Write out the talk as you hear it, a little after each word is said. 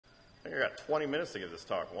I think I got 20 minutes to give this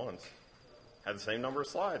talk once. Had the same number of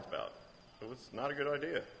slides about. It was not a good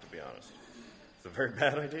idea, to be honest. It's a very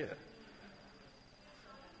bad idea.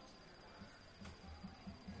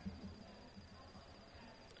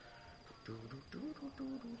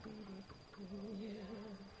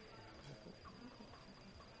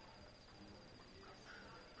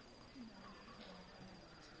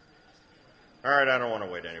 All right, I don't want to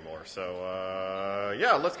wait anymore. So,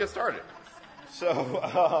 yeah, let's get started.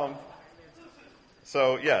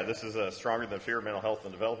 So, yeah, this is Stronger Than Fear Mental Health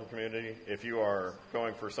in the Developer Community. If you are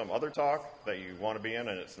going for some other talk that you want to be in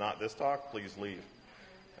and it's not this talk, please leave.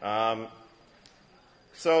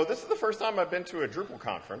 So this is the first time I've been to a Drupal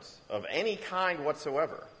conference of any kind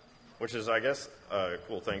whatsoever, which is, I guess, a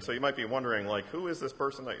cool thing. So you might be wondering, like, who is this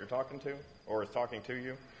person that you're talking to or is talking to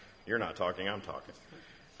you? You're not talking, I'm talking.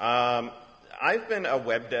 I've been a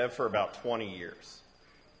web dev for about 20 years.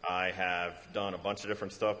 I have done a bunch of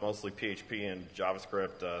different stuff, mostly PHP and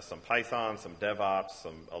JavaScript, some Python, some DevOps,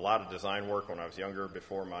 a lot of design work when I was younger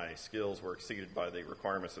before my skills were exceeded by the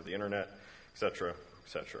requirements of the internet, et cetera, et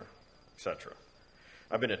cetera, et cetera.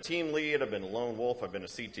 I've been a team lead, I've been a lone wolf, I've been a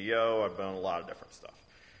CTO, I've done a lot of different stuff.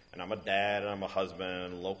 And I'm a dad, and I'm a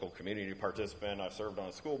husband, local community participant, I've served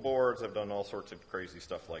on school boards, I've done all sorts of crazy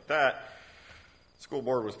stuff like that. School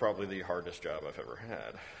board was probably the hardest job I've ever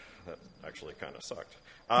had. That actually kind of sucked.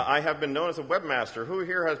 I have been known as a webmaster. Who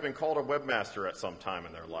here has been called a webmaster at some time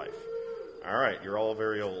in their life? All right, you're all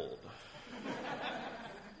very old.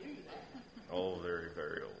 All very,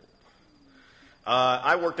 very old.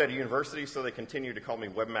 I worked at a university, so they continued to call me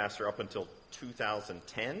webmaster up until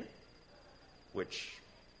 2010, which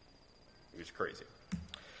is crazy.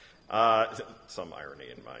 Some irony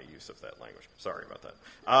in my use of that language. Sorry about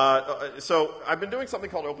that. So I've been doing something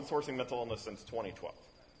called open sourcing mental illness since 2012.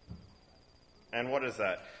 And what is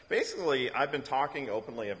that? Basically, I've been talking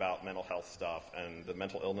openly about mental health stuff and the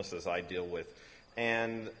mental illnesses I deal with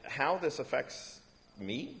and how this affects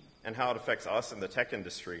me and how it affects us in the tech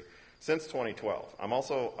industry since 2012.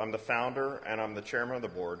 I'm the founder and I'm the chairman of the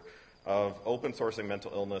board of Open Sourcing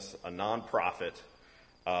Mental Illness, a nonprofit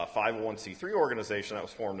 501c3 organization that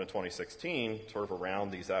was formed in 2016 sort of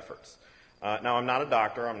around these efforts. Now, I'm not a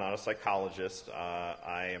doctor, I'm not a psychologist,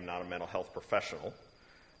 I am not a mental health professional.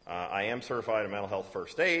 I am certified in mental health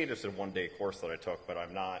first aid. It's a one-day course that I took, but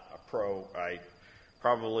I'm not a pro. I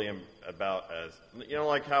probably am about as,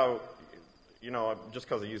 like how, just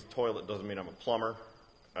because I use a toilet doesn't mean I'm a plumber.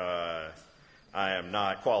 I am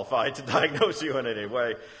not qualified to diagnose you in any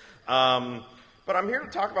way. But I'm here to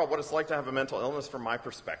talk about what it's like to have a mental illness from my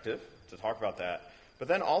perspective, to talk about that, but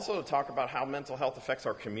then also to talk about how mental health affects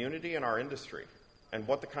our community and our industry, and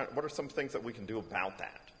what are some things that we can do about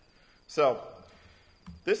that. So,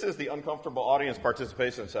 this is the uncomfortable audience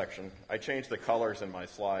participation section. I changed the colors in my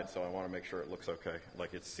slides, so I want to make sure it looks okay,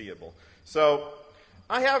 like it's seeable. So,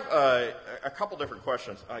 I have a couple different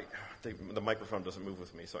questions. The microphone doesn't move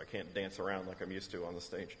with me, so I can't dance around like I'm used to on the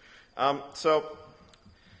stage. So,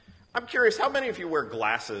 I'm curious, how many of you wear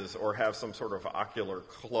glasses or have some sort of ocular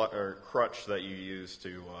crutch that you use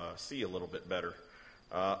to see a little bit better?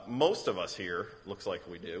 Most of us here, looks like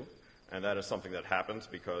we do, and that is something that happens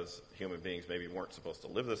because human beings maybe weren't supposed to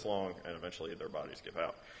live this long, and eventually their bodies give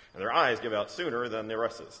out. And their eyes give out sooner than the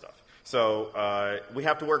rest of the stuff. So we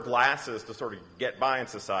have to wear glasses to sort of get by in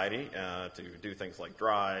society, to do things like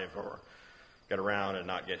drive or get around and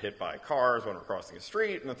not get hit by cars when we're crossing a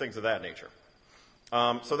street and things of that nature.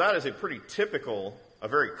 So that is a pretty typical, a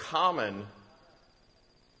very common,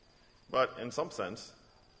 but in some sense,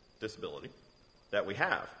 disability that we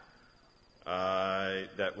have.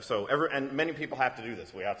 And many people have to do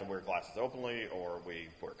this. We have to wear glasses openly, or we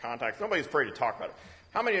wear contacts. Nobody's afraid to talk about it.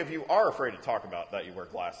 How many of you are afraid to talk about that you wear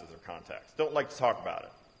glasses or contacts? Don't like to talk about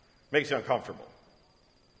it. Makes you uncomfortable.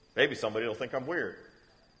 Maybe somebody will think I'm weird.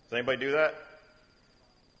 Does anybody do that?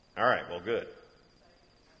 All right, well, good.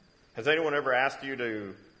 Has anyone ever asked you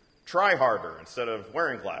to try harder instead of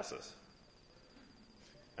wearing glasses?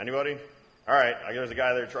 Anybody? All right, there's a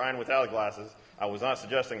guy there trying without glasses. I was not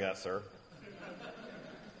suggesting that, sir.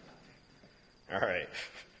 All right.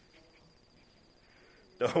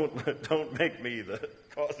 Don't make me the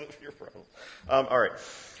cause of your problem. All right.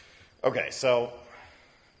 Okay, so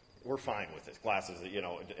we're fine with this. Glasses,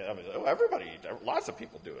 everybody, lots of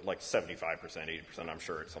people do it, like 75%, 80%, I'm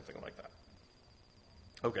sure it's something like that.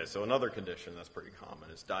 Okay, so another condition that's pretty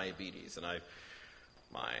common is diabetes. And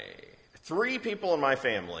my 3 people in my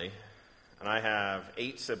family, and I have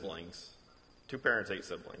 8 siblings, 2 parents, 8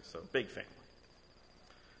 siblings, so big family.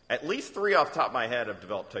 At least 3 off the top of my head have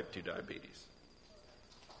developed type 2 diabetes.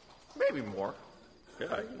 Maybe more. Yeah,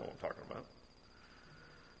 you know what I'm talking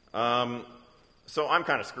So I'm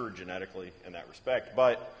kind of screwed genetically in that respect,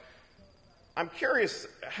 but I'm curious,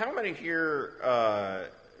 how many here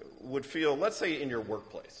would feel, let's say in your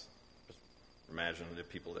workplace, just imagine the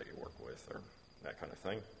people that you work with or that kind of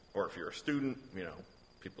thing, or if you're a student,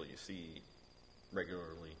 people you see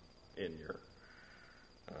regularly in your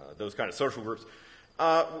those kind of social groups.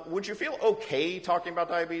 Would you feel okay talking about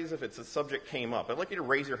diabetes if it's a subject came up? I'd like you to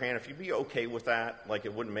raise your hand if you'd be okay with that, like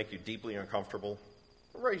it wouldn't make you deeply uncomfortable.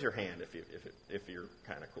 Raise your hand if you're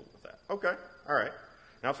kind of cool with that. Okay, all right.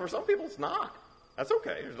 Now, for some people, it's not. That's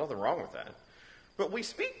okay. There's nothing wrong with that. But we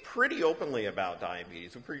speak pretty openly about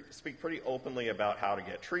diabetes. We speak pretty openly about how to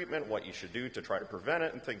get treatment, what you should do to try to prevent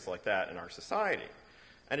it, and things like that in our society.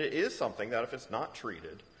 And it is something that if it's not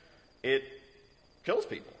treated, it kills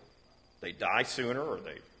people. They die sooner, or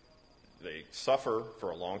they suffer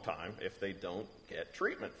for a long time if they don't get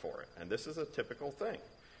treatment for it. And this is a typical thing.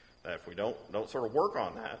 That if we don't sort of work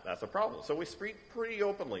on that, that's a problem. So we speak pretty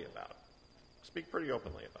openly about it.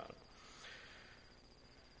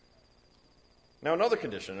 Now, another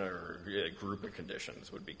condition, or a group of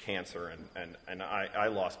conditions, would be cancer, and I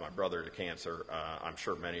lost my brother to cancer. I'm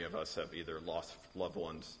sure many of us have either lost loved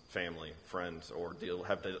ones, family, friends, or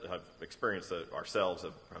have experienced it ourselves,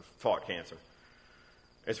 have fought cancer.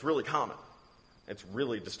 It's really common. It's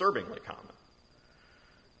really disturbingly common.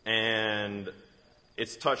 And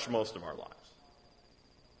it's touched most of our lives.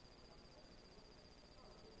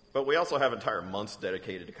 But we also have entire months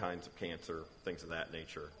dedicated to kinds of cancer, things of that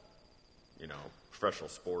nature. Professional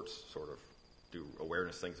sports sort of do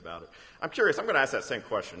awareness things about it. I'm curious, I'm going to ask that same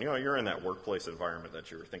question. You're in that workplace environment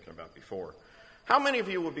that you were thinking about before. How many of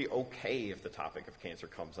you would be okay if the topic of cancer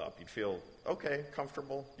comes up? You'd feel okay,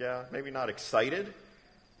 comfortable, yeah, maybe not excited.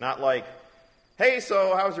 Not like, hey,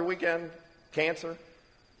 so how was your weekend? Cancer?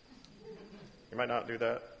 You might not do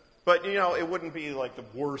that. But, it wouldn't be like the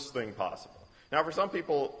worst thing possible. Now, for some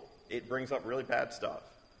people, it brings up really bad stuff,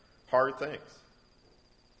 hard things.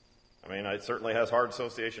 It certainly has hard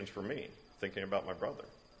associations for me, thinking about my brother.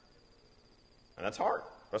 And that's hard.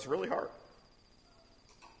 That's really hard.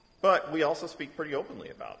 But we also speak pretty openly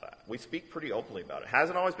about that. We speak pretty openly about it. It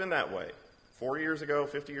hasn't always been that way. 40 years ago,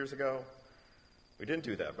 50 years ago, we didn't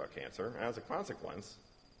do that about cancer. And as a consequence,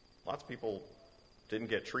 lots of people didn't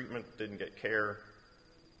get treatment, didn't get care,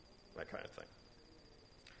 that kind of thing.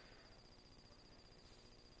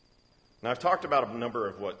 Now, I've talked about a number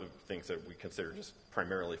of things that we consider just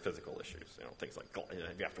primarily physical issues. Things like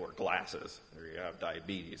you have to wear glasses, or you have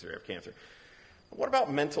diabetes, or you have cancer. But what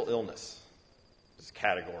about mental illness? This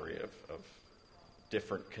category of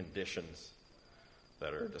different conditions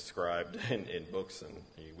that are described in books, and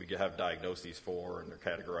we have diagnoses for, and they're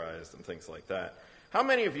categorized, and things like that. How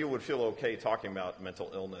many of you would feel okay talking about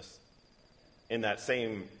mental illness in that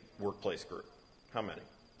same workplace group? How many?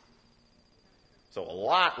 So a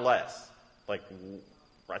lot less.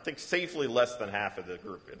 I think safely less than half of the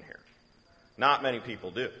group in here. Not many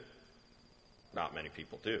people do.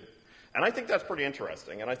 And I think that's pretty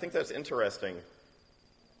interesting. And I think that's interesting,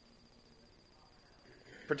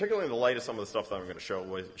 particularly in the light of some of the stuff that I'm going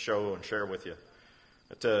to show and share with you.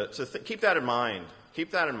 Keep that in mind.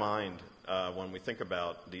 Keep that in mind when we think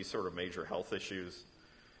about these sort of major health issues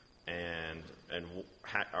and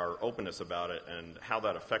our openness about it and how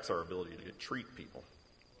that affects our ability to treat people.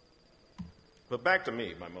 But back to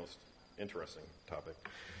me, my most interesting topic.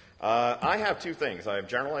 I have two things. I have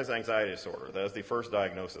generalized anxiety disorder. That is the first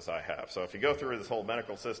diagnosis I have. So if you go through this whole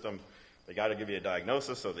medical system, they got to give you a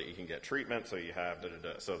diagnosis so that you can get treatment. So you have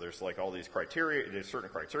so there's all these criteria. There's certain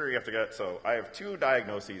criteria you have to get. So I have two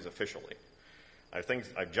diagnoses officially. I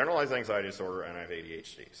have generalized anxiety disorder and I have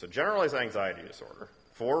ADHD. So generalized anxiety disorder,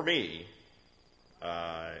 for me,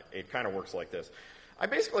 it kind of works like this. I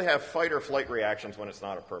basically have fight or flight reactions when it's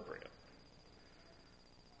not appropriate.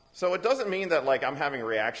 So it doesn't mean that I'm having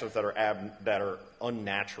reactions that are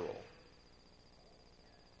unnatural,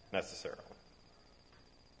 necessarily.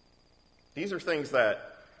 These are things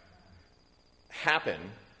that happen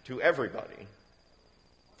to everybody,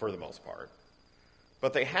 for the most part,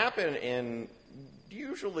 but they happen in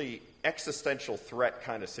usually existential threat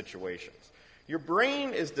kind of situations. Your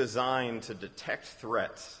brain is designed to detect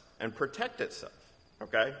threats and protect itself,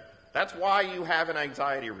 okay? That's why you have an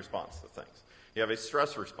anxiety response to things. You have a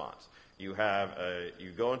stress response. You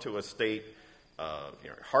go into a state of,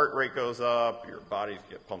 your heart rate goes up, your body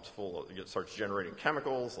pumps full, it starts generating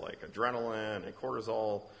chemicals like adrenaline and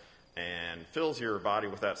cortisol, and fills your body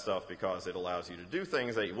with that stuff because it allows you to do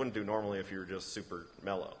things that you wouldn't do normally if you were just super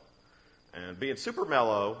mellow. And being super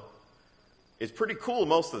mellow is pretty cool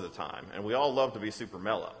most of the time, and we all love to be super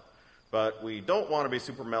mellow. But we don't want to be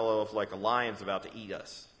super mellow if a lion's about to eat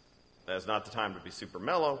us, is not the time to be super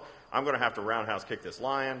mellow. I'm going to have to roundhouse kick this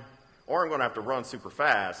lion, or I'm going to have to run super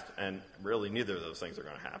fast, and really neither of those things are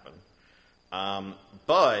going to happen.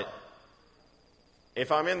 But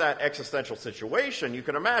if I'm in that existential situation, you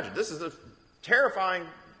can imagine this is a terrifying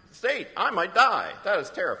state. I might die. That is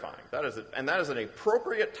terrifying. That is an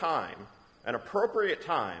appropriate time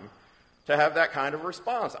to have that kind of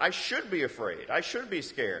response. I should be afraid. I should be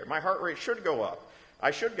scared. My heart rate should go up.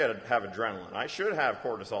 I should have adrenaline. I should have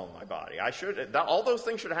cortisol in my body. All those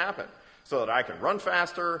things should happen so that I can run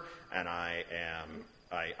faster and I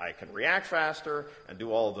can react faster and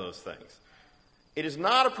do all of those things. It is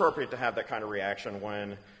not appropriate to have that kind of reaction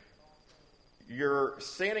when you're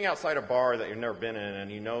standing outside a bar that you've never been in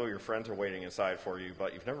and you know your friends are waiting inside for you,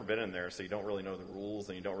 but you've never been in there, so you don't really know the rules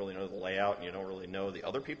and you don't really know the layout and you don't really know the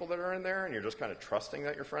other people that are in there, and you're just kind of trusting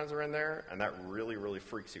that your friends are in there, and that really, really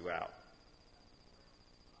freaks you out.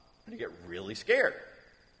 And you get really scared.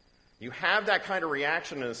 You have that kind of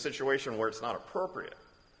reaction in a situation where it's not appropriate.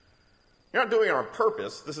 You're not doing it on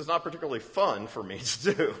purpose. This is not particularly fun for me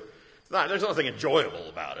to do. There's nothing enjoyable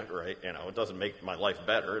about it, right? It doesn't make my life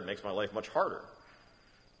better. It makes my life much harder.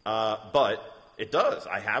 But it does.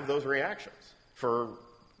 I have those reactions for,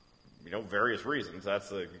 various reasons. That's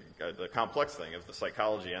the complex thing of the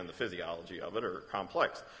psychology and the physiology of it are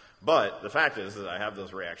complex. But the fact is that I have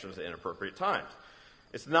those reactions at inappropriate times.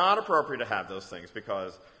 It's not appropriate to have those things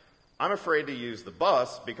because I'm afraid to use the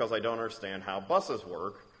bus because I don't understand how buses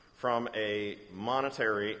work from a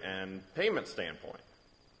monetary and payment standpoint.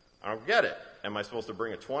 I don't get it. Am I supposed to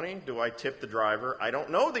bring a 20? Do I tip the driver? I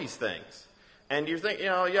don't know these things. And you think,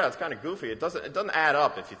 yeah, it's kind of goofy. It doesn't add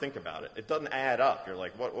up if you think about it. It doesn't add up. You're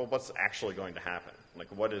like, what's actually going to happen? Like,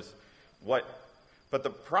 what? But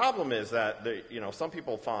the problem is that, some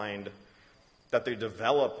people find that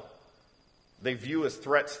they view as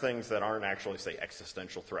threats things that aren't actually, say,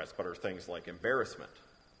 existential threats, but are things like embarrassment.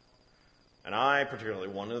 And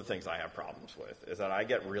one of the things I have problems with is that I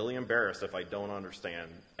get really embarrassed if I don't understand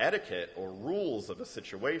etiquette or rules of a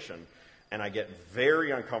situation, and I get very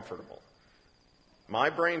uncomfortable. My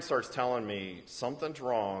brain starts telling me something's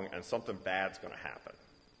wrong and something bad's going to happen.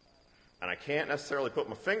 And I can't necessarily put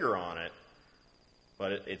my finger on it,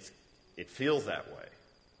 but it feels that way.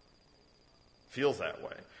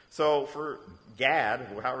 So for GAD,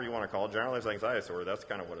 however you want to call it, generalized anxiety disorder, that's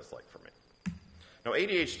kind of what it's like for me. Now,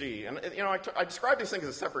 ADHD, and I describe these things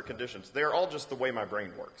as separate conditions. They are all just the way my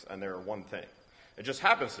brain works, and they're one thing. It just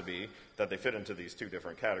happens to be that they fit into these two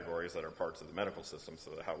different categories that are parts of the medical system,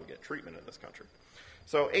 so how we get treatment in this country.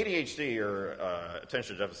 So ADHD, or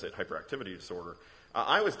attention deficit hyperactivity disorder,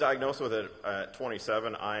 I was diagnosed with it at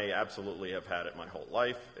 27. I absolutely have had it my whole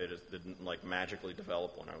life. It didn't magically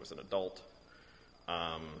develop when I was an adult.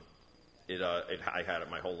 I had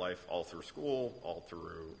it my whole life, all through school, all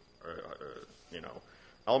through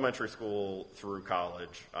elementary school through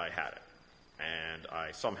college. I had it, and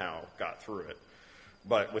I somehow got through it,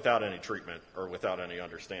 but without any treatment or without any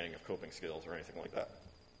understanding of coping skills or anything like that.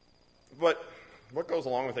 But what goes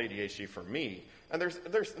along with ADHD for me, and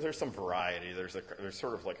there's some variety. There's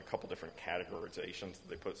sort of like a couple different categorizations that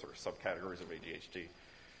they put, sort of subcategories of ADHD.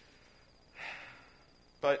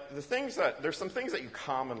 But there's some things that you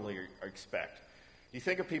commonly expect. You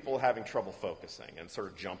think of people having trouble focusing and sort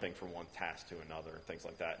of jumping from one task to another and things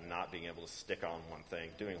like that, and not being able to stick on one thing,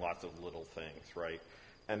 doing lots of little things, right?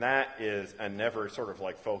 And never sort of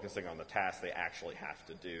like focusing on the task they actually have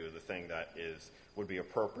to do, the thing that would be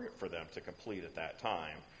appropriate for them to complete at that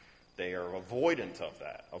time. They are avoidant of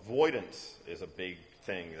that. Avoidance is a big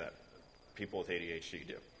thing that people with ADHD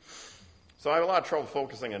do. So I have a lot of trouble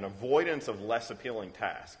focusing on avoidance of less appealing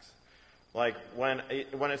tasks. Like, when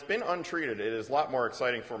it's been untreated, it is a lot more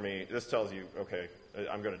exciting for me. This tells you, okay,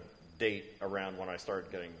 I'm going to date around when I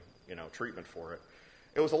started getting, treatment for it.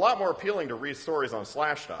 It was a lot more appealing to read stories on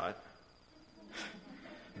Slashdot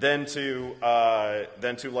than to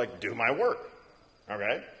do my work,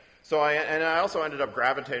 okay? So I also ended up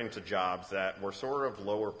gravitating to jobs that were sort of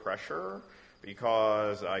lower pressure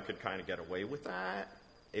because I could kind of get away with that.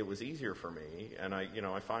 It was easier for me, and I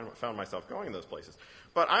found myself going in those places.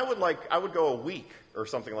 But I would go a week or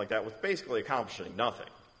something like that with basically accomplishing nothing,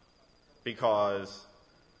 because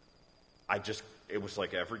it was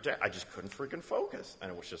like every day I just couldn't freaking focus,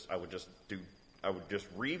 and I would just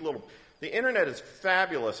read little. The internet is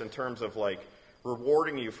fabulous in terms of like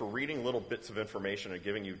rewarding you for reading little bits of information and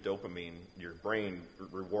giving you dopamine. Your brain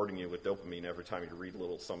rewarding you with dopamine every time you read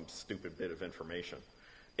some stupid bit of information.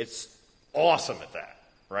 It's awesome at that.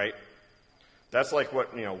 Right? That's like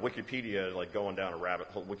what, Wikipedia, like going down a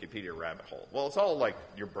Wikipedia rabbit hole. Well, it's all like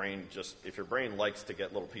your brain if your brain likes to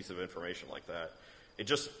get little piece of information like that,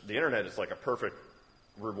 the internet is like a perfect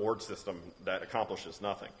reward system that accomplishes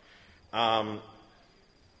nothing. But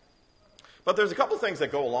there's a couple things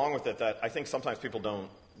that go along with it that I think sometimes people don't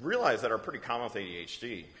realize that are pretty common with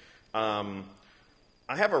ADHD.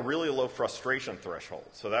 I have a really low frustration threshold,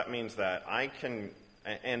 so that means that I can,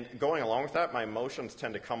 and going along with that, my emotions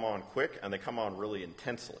tend to come on quick, and they come on really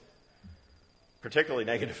intensely, particularly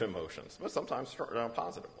negative emotions, but sometimes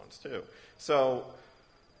positive ones too. So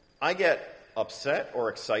I get upset or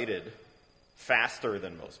excited faster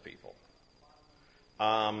than most people.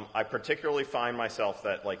 I particularly find myself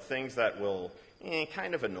that like things that will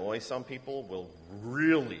kind of annoy some people will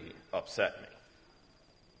really upset me.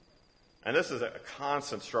 And this is a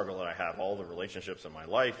constant struggle that I have, all the relationships in my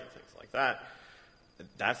life and things like that.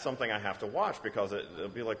 That's something I have to watch because it'll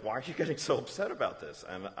be like, why are you getting so upset about this?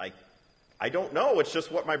 And I don't know. It's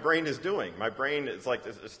just what my brain is doing. My brain is like,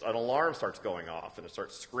 an alarm starts going off and it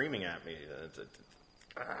starts screaming at me.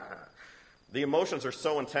 The emotions are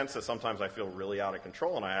so intense that sometimes I feel really out of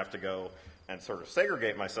control and I have to go and sort of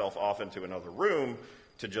segregate myself off into another room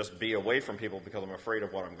to just be away from people because I'm afraid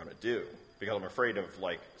of what I'm going to do. Because I'm afraid of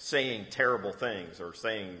like saying terrible things or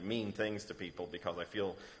saying mean things to people because I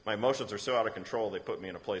feel my emotions are so out of control they put me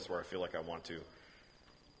in a place where I feel like I want to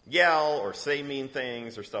yell or say mean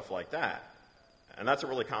things or stuff like that. And that's a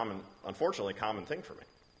really common, unfortunately, common thing for me.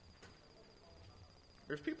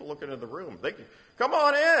 There's people looking in the room. They can, come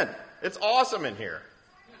on in. It's awesome in here.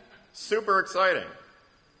 Super exciting.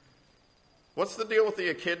 What's the deal with the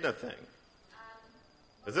echidna thing?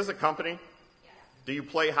 Is this a company? Yes. Do you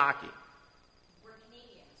play hockey? We're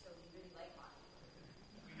Canadian, so we really like hockey.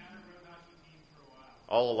 We had a real hockey team for a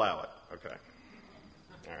while. I'll allow it. Okay.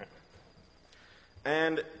 All right.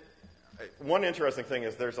 And one interesting thing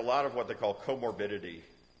is there's a lot of what they call comorbidity.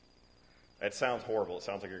 It sounds horrible. It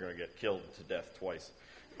sounds like you're going to get killed to death twice.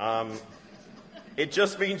 It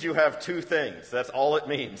just means you have two things. That's all it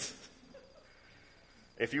means.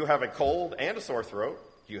 If you have a cold and a sore throat,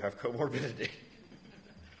 you have comorbidity.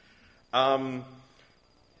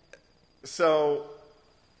 So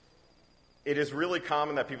it is really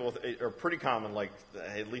common that people, or pretty common, like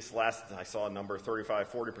at least last I saw a number,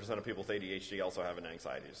 40% of people with ADHD also have an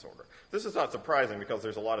anxiety disorder. This is not surprising because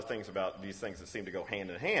there's a lot of things about these things that seem to go hand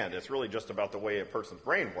in hand. It's really just about the way a person's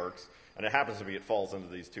brain works, and it happens to be it falls into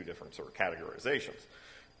these two different sort of categorizations.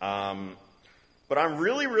 But I'm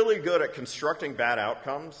really, really good at constructing bad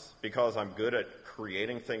outcomes because I'm good at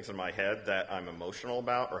creating things in my head that I'm emotional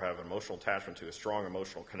about or have an emotional attachment to, a strong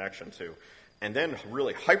emotional connection to, and then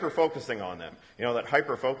really hyper-focusing on them. You know, that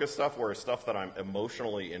hyper-focus stuff where stuff that I'm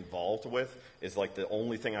emotionally involved with is like the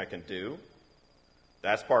only thing I can do.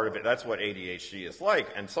 That's part of it. That's what ADHD is like.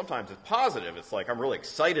 And sometimes it's positive. It's like I'm really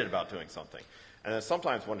excited about doing something. And then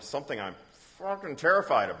sometimes when it's something I'm fucking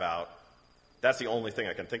terrified about, that's the only thing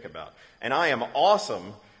I can think about. And I am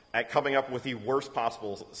awesome at coming up with the worst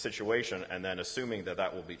possible situation and then assuming that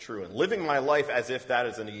that will be true and living my life as if that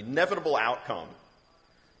is an inevitable outcome,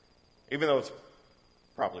 even though it's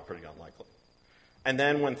probably pretty unlikely. And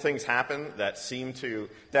then when things happen that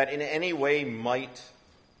that in any way might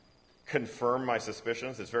confirm my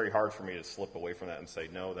suspicions, it's very hard for me to slip away from that and say,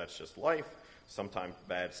 no, that's just life. Sometimes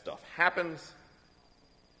bad stuff happens.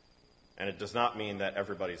 And it does not mean that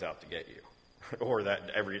everybody's out to get you. Or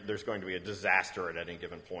that there's going to be a disaster at any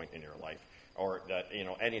given point in your life, or that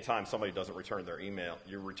anytime somebody doesn't return their email,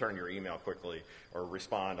 you return your email quickly or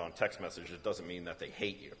respond on text message. It doesn't mean that they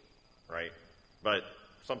hate you, right? But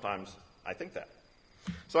sometimes I think that.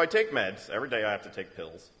 So I take meds every day. I have to take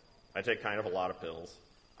pills. I take kind of a lot of pills.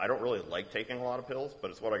 I don't really like taking a lot of pills,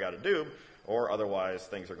 but it's what I got to do, or otherwise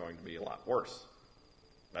things are going to be a lot worse.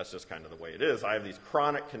 That's just kind of the way it is. I have these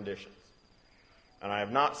chronic conditions. And I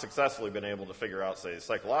have not successfully been able to figure out, say, the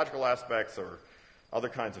psychological aspects or other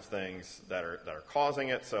kinds of things that are causing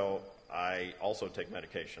it. So I also take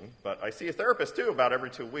medication. But I see a therapist, too, about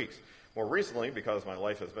every 2 weeks. More recently, because my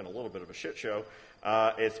life has been a little bit of a shit show,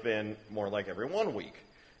 it's been more like every 1 week.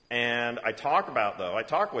 And I talk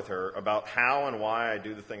with her about how and why I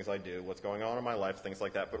do the things I do, what's going on in my life, things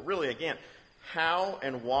like that. But really, again, how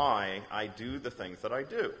and why I do the things that I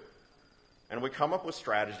do. And we come up with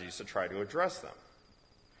strategies to try to address them.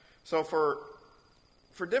 So for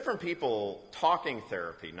different people, talking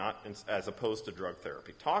therapy, as opposed to drug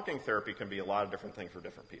therapy, talking therapy can be a lot of different things for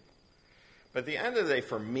different people. But at the end of the day,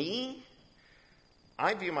 for me,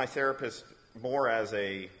 I view my therapist more as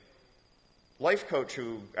a life coach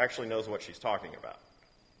who actually knows what she's talking about,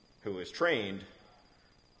 who is trained.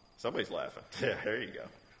 Somebody's laughing. Yeah, there you go,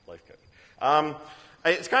 life coach.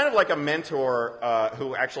 It's kind of like a mentor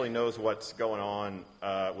who actually knows what's going on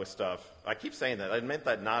with stuff. I keep saying that. I meant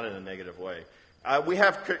that not in a negative way. We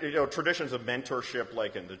have traditions of mentorship,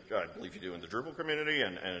 like I believe you do in the Drupal community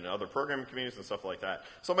and in other programming communities and stuff like that.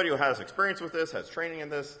 Somebody who has experience with this, has training in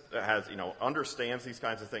this, understands these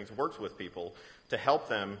kinds of things, works with people to help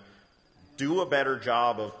them do a better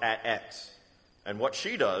job at X. And what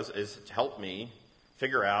she does is help me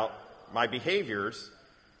figure out my behaviors,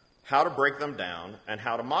 how to break them down, and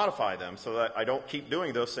how to modify them so that I don't keep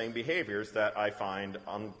doing those same behaviors that I find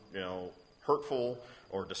hurtful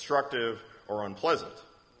or destructive or unpleasant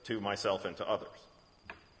to myself and to others.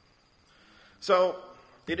 So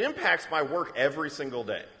it impacts my work every single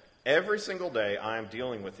day. Every single day I am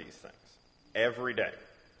dealing with these things. Every day.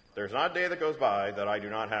 There's not a day that goes by that I do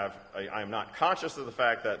not have, I am not conscious of the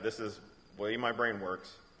fact that this is the way my brain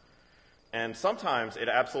works. And sometimes it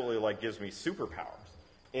absolutely gives me superpowers.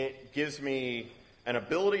 It gives me an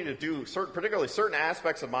ability to do particularly certain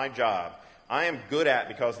aspects of my job I am good at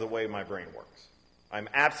because of the way my brain works. I'm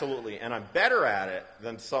better at it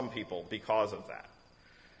than some people because of that.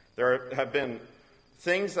 There have been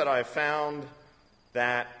things that I've found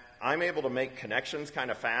that I'm able to make connections kind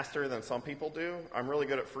of faster than some people do. I'm really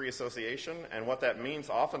good at free association, and what that means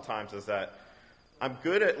oftentimes is that I'm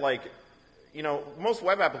good at most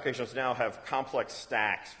web applications now have complex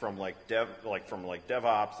stacks from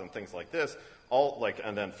DevOps and things like this,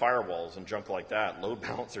 and then firewalls and junk like that, load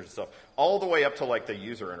balancers and stuff, all the way up to the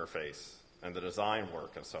user interface and the design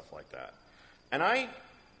work and stuff like that. And I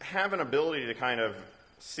have an ability to kind of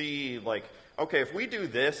see, okay, if we do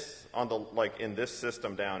this on in this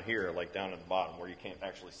system down here, down at the bottom where you can't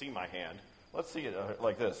actually see my hand, let's see it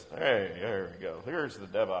like this. Hey, there we go. Here's the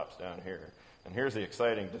DevOps down here. And here's the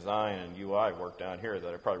exciting design and UI work down here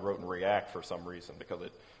that I probably wrote in React for some reason because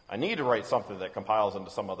I need to write something that compiles into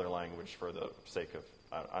some other language for the sake of,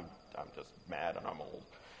 I'm just mad and I'm old.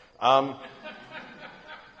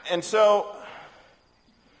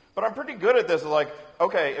 But I'm pretty good at this.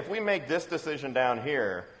 Okay, if we make this decision down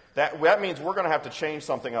here, that means we're going to have to change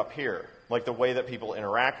something up here, like the way that people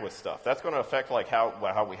interact with stuff. That's going to affect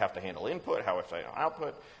how we have to handle input, how we have to handle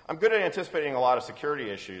output. I'm good at anticipating a lot of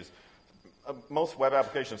security issues. Most web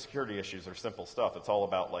application security issues are simple stuff. It's all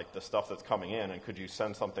about the stuff that's coming in, and could you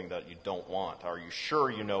send something that you don't want? Are you sure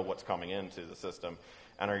you know what's coming into the system?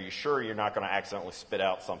 And are you sure you're not going to accidentally spit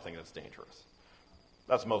out something that's dangerous?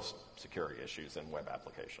 That's most security issues in web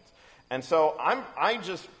applications. And so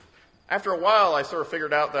after a while, I sort of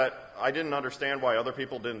figured out that I didn't understand why other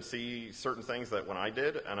people didn't see certain things that when I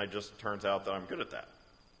did, and it just turns out that I'm good at that.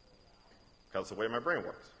 Because it's the way my brain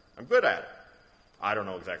works. I'm good at it. I don't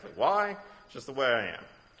know exactly why, it's just the way I am.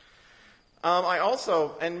 I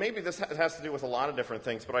also, and maybe this has to do with a lot of different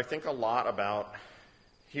things, but I think a lot about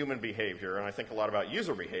human behavior, and I think a lot about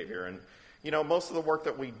user behavior. And, most of the work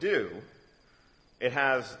that we do,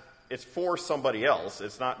 it's for somebody else.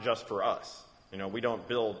 It's not just for us.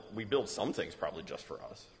 We build some things probably just for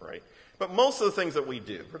us, right? But most of the things that we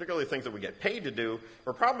do, particularly things that we get paid to do,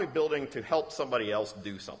 we're probably building to help somebody else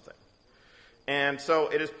do something. And so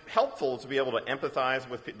it is helpful to be able to empathize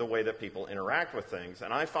with the way that people interact with things.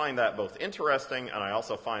 And I find that both interesting, and I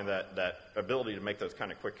also find that ability to make those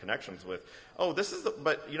kind of quick connections with,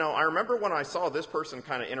 I remember when I saw this person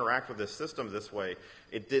kind of interact with this system this way,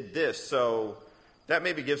 it did this. So that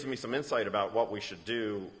maybe gives me some insight about what we should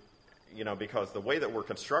do, because the way that we're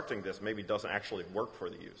constructing this maybe doesn't actually work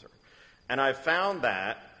for the user. And I've found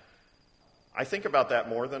that I think about that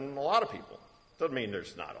more than a lot of people. Doesn't mean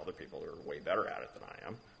there's not other people who are way better at it than I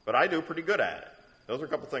am, but I do pretty good at it. Those are a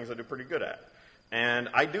couple things I do pretty good at. And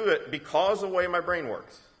I do it because of the way my brain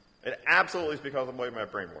works. It absolutely is because of the way my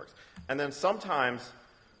brain works. And then sometimes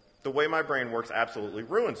the way my brain works absolutely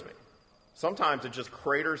ruins me. Sometimes it just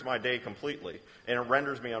craters my day completely, and it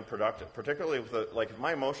renders me unproductive, particularly if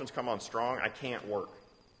my emotions come on strong, I can't work.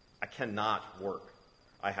 I cannot work.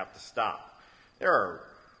 I have to stop. There are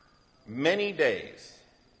many days,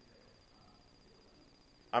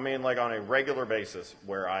 on a regular basis,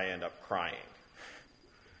 where I end up crying.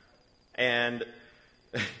 And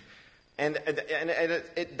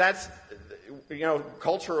that's,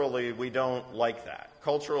 culturally we don't like that.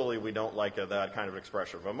 Culturally we don't like that kind of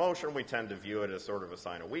expression of emotion. We tend to view it as sort of a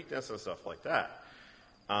sign of weakness and stuff like that.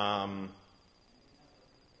 And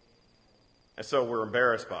so we're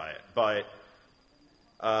embarrassed by it. But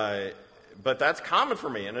that's common for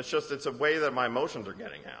me, and it's a way that my emotions are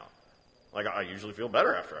getting out. I usually feel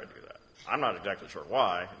better after I do that. I'm not exactly sure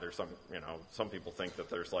why. There's some people think that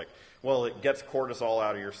there's it gets cortisol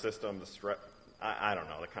out of your system, the stress. I don't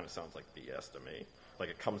know. That kind of sounds like BS to me.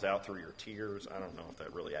 It comes out through your tears. I don't know if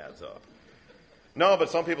that really adds up. No, but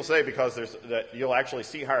some people say because that you'll actually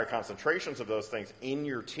see higher concentrations of those things in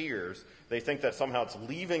your tears. They think that somehow it's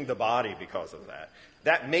leaving the body because of that.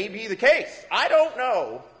 That may be the case. I don't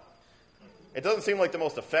know. It doesn't seem like the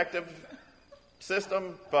most effective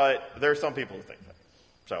system, but there's some people who think that.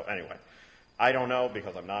 So anyway, I don't know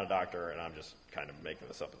because I'm not a doctor and I'm just kind of making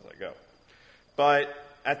this up as I go. But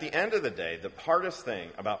at the end of the day, the hardest thing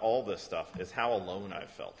about all this stuff is how alone I've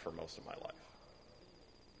felt for most of my life.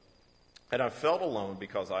 And I felt alone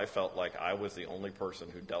because I felt like I was the only person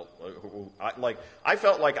I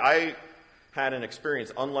felt like I had an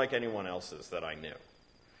experience unlike anyone else's that I knew.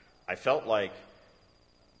 I felt like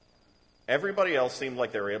everybody else seemed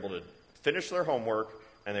like they were able to finish their homework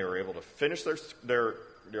and they were able to finish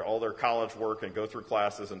all their college work and go through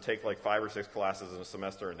classes and take like 5 or 6 classes in a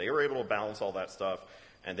semester, and they were able to balance all that stuff,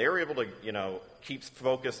 and they were able to, keep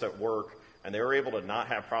focused at work, and they were able to not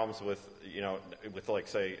have problems with, like,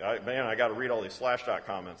 say, I got to read all these Slashdot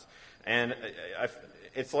comments, and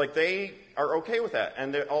it's like they are okay with that,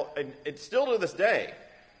 and it's still to this day,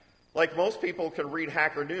 like most people can read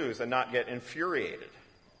Hacker News and not get infuriated.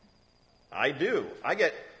 I do. I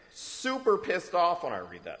get super pissed off when I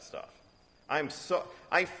read that stuff.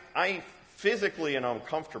 I physically am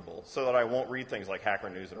uncomfortable so that I won't read things like Hacker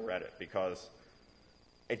News and Reddit because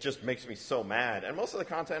it just makes me so mad. And most of the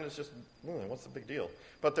content is just, what's the big deal?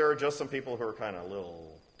 But there are just some people who are kind of a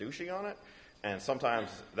little douchey on it, and sometimes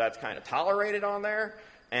that's kind of tolerated on there,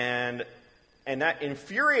 and that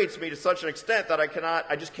infuriates me to such an extent that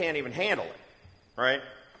I just can't even handle it, right?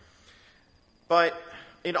 But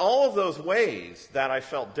in all of those ways that I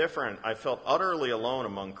felt different, I felt utterly alone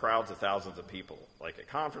among crowds of thousands of people, like at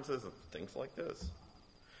conferences and things like this.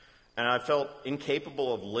 And I felt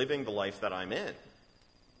incapable of living the life that I'm in.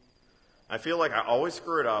 I feel like I always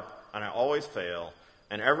screw it up, and I always fail,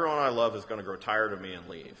 and everyone I love is going to grow tired of me and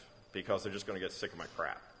leave because they're just going to get sick of my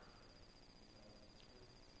crap.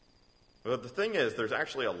 But the thing is, there's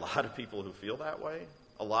actually a lot of people who feel that way.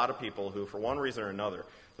 A lot of people who, for one reason or another,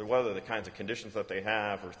 whether the kinds of conditions that they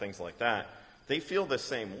have or things like that, they feel the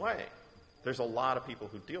same way. There's a lot of people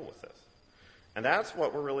who deal with this. And that's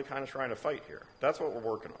what we're really kind of trying to fight here. That's what we're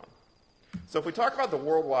working on. So if we talk about the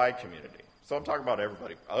worldwide community, so I'm talking about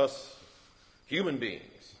everybody, us, human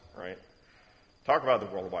beings, right? Talk about the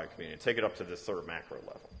worldwide community, take it up to this sort of macro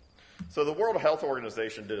level. So the World Health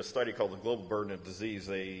Organization did a study called The Global Burden of Disease.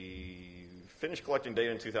 They finished collecting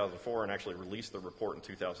data in 2004 and actually released the report in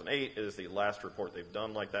 2008. It is the last report they've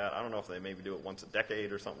done like that. I don't know if they maybe do it once a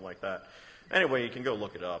decade or something like that. Anyway, you can go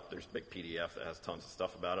look it up. There's a big PDF that has tons of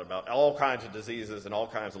stuff about it, about all kinds of diseases and all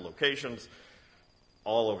kinds of locations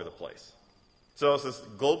all over the place. So it's this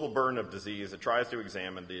global burden of disease. It tries to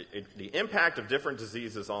examine the impact of different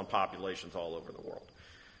diseases on populations all over the world.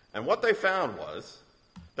 And what they found was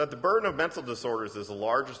that the burden of mental disorders is the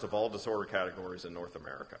largest of all disorder categories in North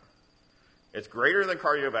America. It's greater than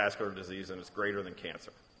cardiovascular disease, and it's greater than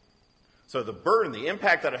cancer. So the burden, the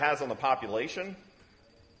impact that it has on the population,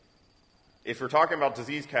 if we're talking about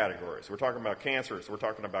disease categories, we're talking about cancers, we're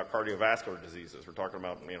talking about cardiovascular diseases, we're talking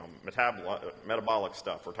about metabolic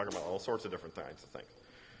stuff, we're talking about all sorts of different kinds of things.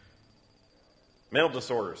 Mental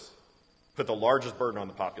disorders put the largest burden on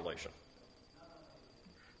the population.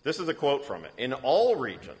 This is a quote from it. In all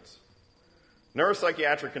regions,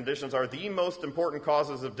 neuropsychiatric conditions are the most important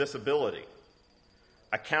causes of disability,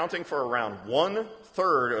 accounting for around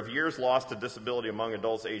 1/3 of years lost to disability among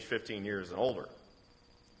adults aged 15 years and older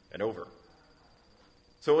and over.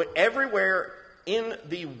 So everywhere in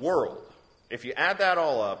the world, if you add that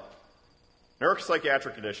all up,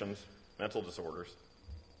 neuropsychiatric conditions, mental disorders,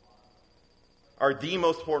 are the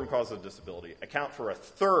most important cause of disability, account for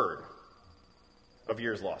 1/3 of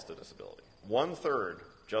years lost to disability. 1/3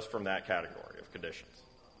 just from that category of conditions.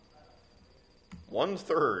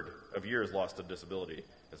 1/3 of years lost to disability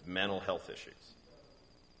is mental health issues.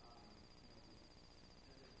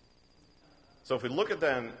 So if we look at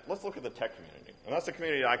then, let's look at the tech community. And that's the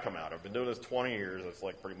community I come out of. I've been doing this 20 years. That's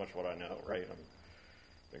like pretty much what I know, right? I'm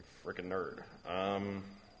a big freaking nerd.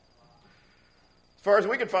 As far as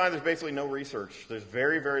we can find, there's basically no research. There's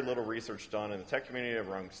very, very little research done in the tech community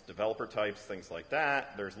amongst developer types, things like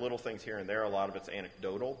that. There's little things here and there. A lot of it's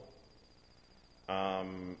anecdotal.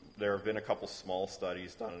 There have been a couple small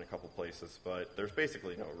studies done in a couple places, but there's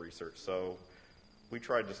basically no research. So we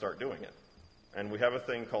tried to start doing it. And we have a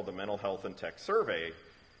thing called the Mental Health and Tech Survey,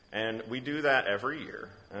 and we do that every year.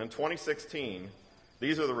 And in 2016,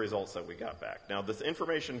 these are the results that we got back. Now, this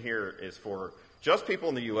information here is for just people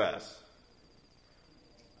in the U.S.,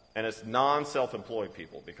 and it's non-self-employed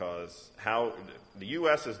people, because how the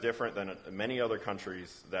U.S. is different than many other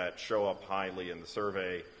countries that show up highly in the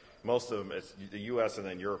survey Most of them, it's the U.S. and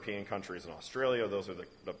then European countries and Australia. Those are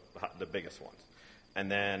the biggest ones. And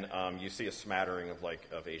then you see a smattering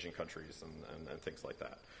of Asian countries and things like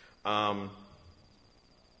that.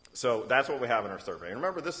 So that's what we have in our survey. And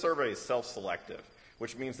remember, this survey is self-selective,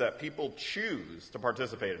 which means that people choose to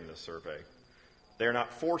participate in this survey. They're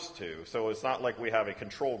not forced to, so it's not like we have a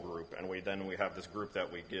control group and we have this group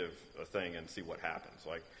that we give a thing and see what happens.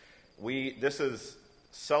 This is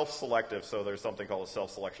self-selective, so there's something called a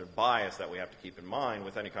self-selection bias that we have to keep in mind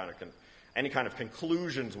with any kind of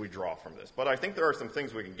conclusions we draw from this. But I think there are some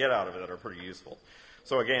things we can get out of it that are pretty useful.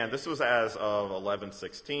 So again, this was as of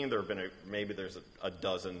 11/16. There have been maybe there's a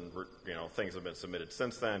dozen things have been submitted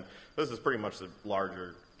since then. This is pretty much the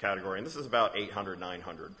larger category, and this is about 800,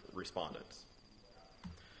 900 respondents.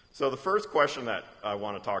 So the first question that I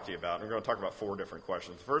want to talk to you about, and we're going to talk about 4 different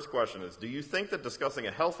questions. The first question is, do you think that discussing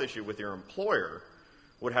a health issue with your employer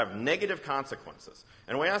would have negative consequences?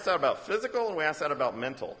 And we asked that about physical, and we asked that about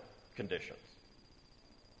mental conditions.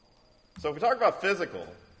 So if we talk about physical,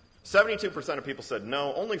 72% of people said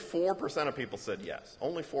no. Only 4% of people said yes.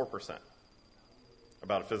 Only 4%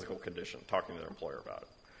 about a physical condition, talking to their employer about it.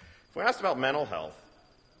 If we asked about mental health,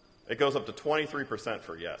 it goes up to 23%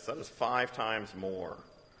 for yes. That is 5 times more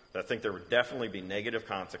that think there would definitely be negative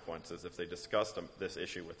consequences if they discussed this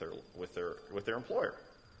issue with their employer.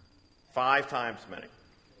 5 times many.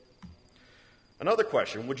 Another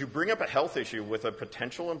question, would you bring up a health issue with a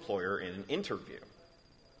potential employer in an interview?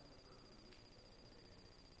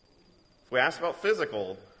 If we ask about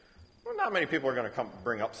physical, well, not many people are going to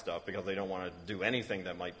bring up stuff because they don't want to do anything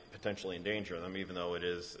that might potentially endanger them, even though it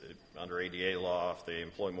is under ADA law, if they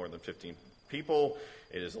employ more than 15 people,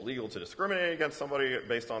 it is illegal to discriminate against somebody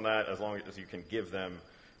based on that, as long as you can give them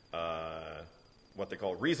what they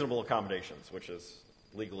call reasonable accommodations, which is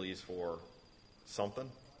legalese for something,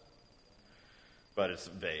 but it's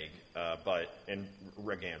vague. But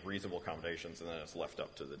again, reasonable accommodations, and then it's left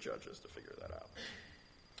up to the judges to figure that out.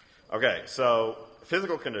 Okay, so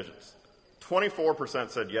physical conditions. 24%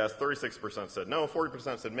 said yes, 36% said no,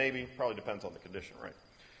 40% said maybe. Probably depends on the condition, right?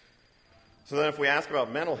 So then if we ask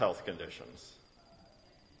about mental health conditions,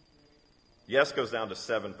 yes goes down to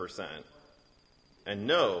 7%, and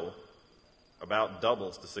no about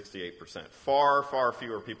doubles to 68%. Far, far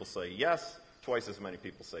fewer people say yes, twice as many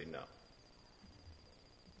people say no.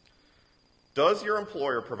 Does your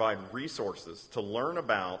employer provide resources to learn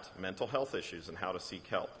about mental health issues and how to seek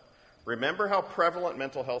help? Remember how prevalent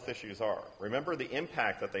mental health issues are. Remember the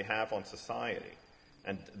impact that they have on society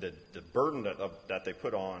and the burden that they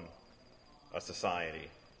put on a society.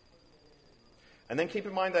 And then keep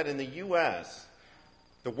in mind that in the U.S.,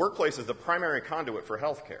 the workplace is the primary conduit for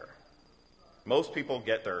health care. Most people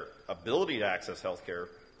get their ability to access health care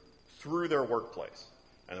through their workplace.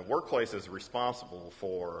 And the workplace is responsible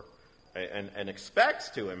for, and expects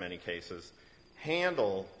to, in many cases,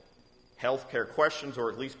 handle healthcare questions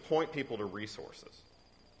or at least point people to resources.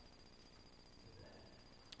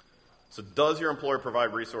 So does your employer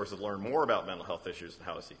provide resources to learn more about mental health issues and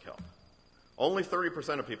how to seek help? Only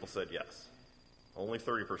 30% of people said yes. Only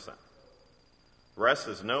 30%. The rest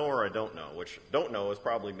is no or I don't know, which don't know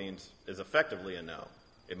is effectively a no.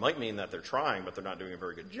 It might mean that they're trying, but they're not doing a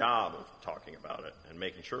very good job of talking about it and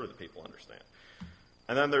making sure that people understand.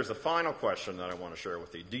 And then there's a final question that I want to share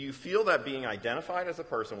with you. Do you feel that being identified as a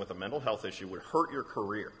person with a mental health issue would hurt your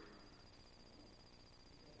career?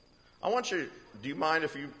 Do you mind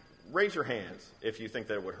if you raise your hands if you think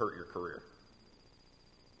that it would hurt your career?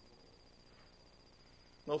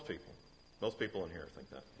 Most people in here think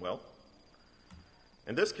that. Well,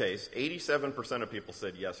 in this case, 87% of people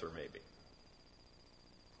said yes or maybe.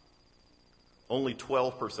 Only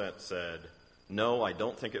 12% said, no, I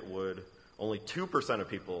don't think it would. Only 2% of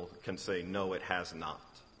people can say, no, it has not.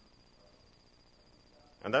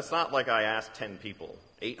 And that's not like I asked 10 people.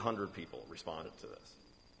 800 people responded to this.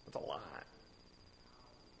 That's a lot.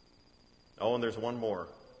 Oh, and there's one more.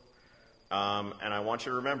 And I want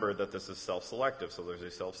you to remember that this is self-selective, so there's a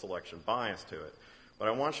self-selection bias to it. But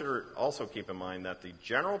I want you to also keep in mind that the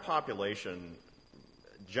general population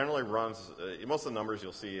generally runs, most of the numbers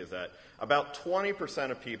you'll see is that about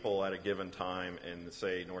 20% of people at a given time in,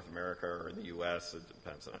 say, North America or in the U.S., it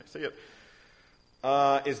depends on how you see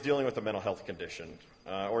it, is dealing with a mental health condition.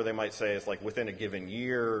 Or they might say it's like within a given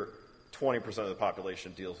year, 20% of the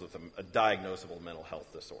population deals with a diagnosable mental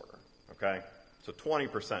health disorder. Okay? So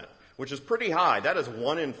 20%, which is pretty high. That is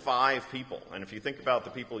 1 in 5 people. And if you think about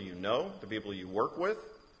the people you know, the people you work with,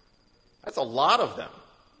 that's a lot of them.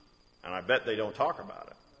 And I bet they don't talk about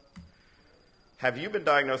it. Have you been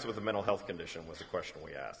diagnosed with a mental health condition was the question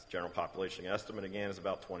we asked. General population estimate, again, is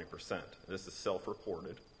about 20%. This is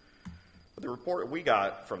self-reported. But the report we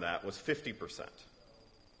got from that was 50%.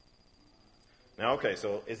 Now, okay,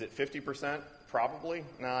 so is it 50%? Probably.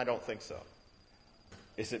 No, I don't think so.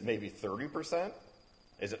 Is it maybe 30%?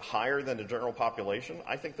 Is it higher than the general population?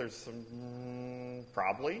 I think there's some,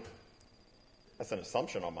 probably. That's an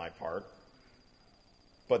assumption on my part.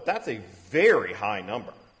 But that's a very high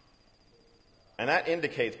number. And that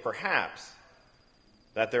indicates perhaps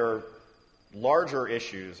that there are larger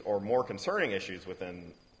issues or more concerning issues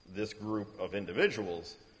within this group of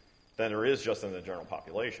individuals than there is just in the general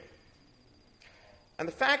population. And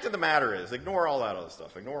the fact of the matter is, ignore all that other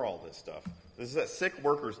stuff, ignore all this stuff, is that sick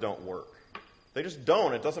workers don't work. They just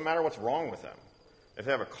don't. It doesn't matter what's wrong with them. If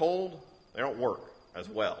they have a cold, they don't work as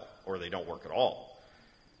well, or they don't work at all.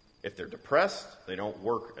 If they're depressed, they don't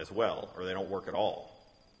work as well, or they don't work at all.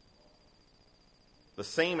 The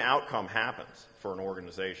same outcome happens for an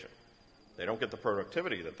organization. They don't get the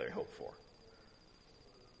productivity that they hope for.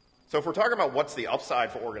 So if we're talking about what's the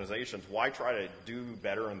upside for organizations, why try to do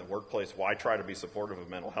better in the workplace, why try to be supportive of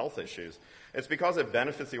mental health issues, it's because it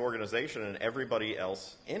benefits the organization and everybody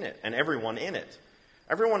else in it, and everyone in it.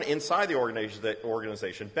 Everyone inside the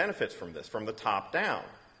organization benefits from this, from the top down.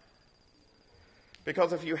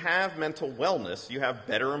 Because if you have mental wellness, you have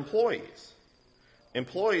better employees.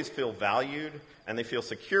 Employees feel valued, and they feel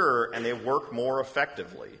secure, and they work more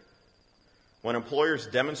effectively when employers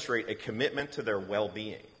demonstrate a commitment to their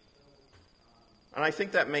well-being. And I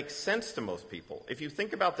think that makes sense to most people. If you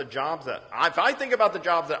think about the jobs if I think about the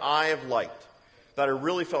jobs that I have liked, that I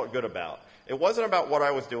really felt good about, it wasn't about what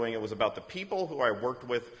I was doing, it was about the people who I worked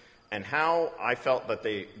with and how I felt that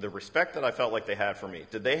the respect that I felt like they had for me.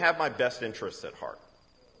 Did they have my best interests at heart?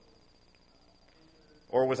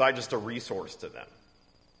 Or was I just a resource to them?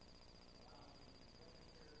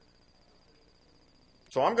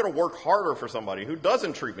 So I'm going to work harder for somebody who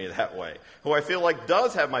doesn't treat me that way, who I feel like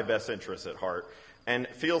does have my best interests at heart, and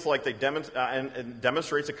feels like they and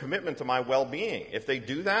demonstrates a commitment to my well-being. If they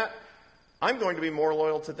do that, I'm going to be more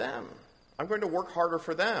loyal to them. I'm going to work harder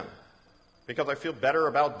for them because I feel better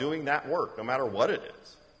about doing that work, no matter what it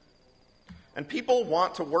is. And people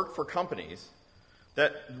want to work for companies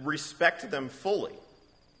that respect them fully,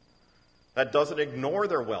 that doesn't ignore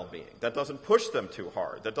their well-being, that doesn't push them too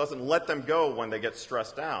hard, that doesn't let them go when they get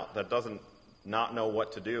stressed out, that doesn't not know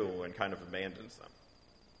what to do and kind of abandons them.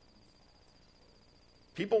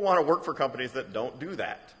 People want to work for companies that don't do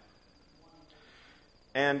that.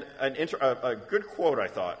 And a good quote, I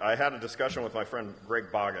thought, I had a discussion with my friend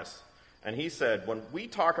Greg Bogus, and he said, when we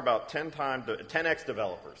talk about 10x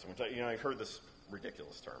developers, which I've heard this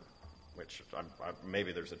ridiculous term, which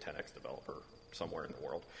maybe there's a 10x developer somewhere in the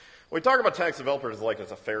world. We talk about 10x developers like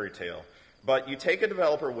it's a fairy tale, but you take a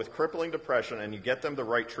developer with crippling depression and you get them the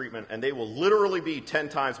right treatment, and they will literally be 10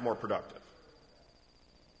 times more productive.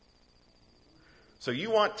 So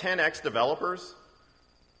you want 10x developers?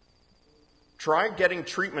 Try getting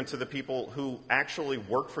treatment to the people who actually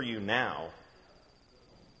work for you now.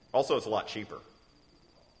 Also, it's a lot cheaper.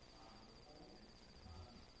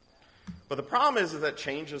 But the problem is that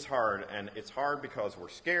change is hard, and it's hard because we're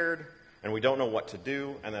scared, and we don't know what to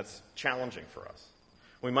do, and that's challenging for us.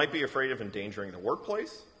 We might be afraid of endangering the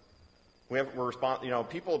workplace.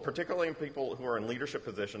 People, particularly people who are in leadership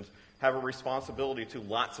positions, have a responsibility to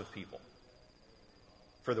lots of people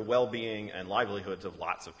for the well-being and livelihoods of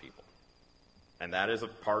lots of people. And that is a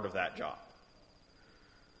part of that job.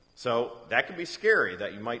 So that can be scary,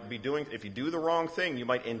 that you might be doing, if you do the wrong thing, you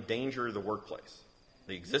might endanger the workplace,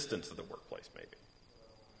 the existence of the workplace maybe.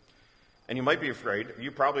 And you might be afraid,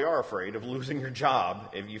 you probably are afraid of losing your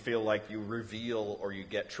job if you feel like you reveal or you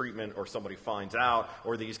get treatment or somebody finds out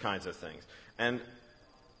or these kinds of things. And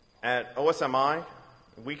at OSMI,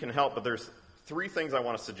 we can help, but there's 3 things I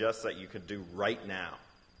want to suggest that you could do right now.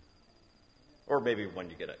 Or maybe when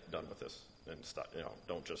you get done with this and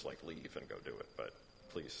don't just leave and go do it, but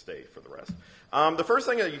please stay for the rest. The first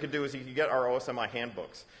thing that you could do is you can get our OSMI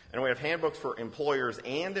handbooks. And we have handbooks for employers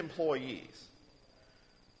and employees.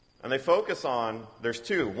 And they focus on, there's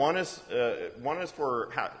 2. One is for,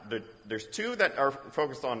 there's 2 that are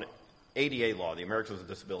focused on ADA law, the Americans with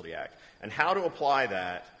Disability Act, and how to apply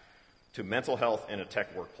that to mental health in a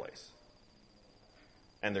tech workplace.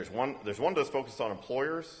 And there's one that's focused on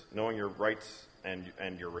employers, knowing your rights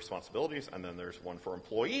and your responsibilities, and then there's one for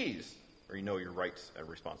employees, where you know your rights and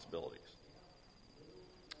responsibilities.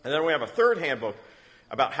 And then we have a 3rd handbook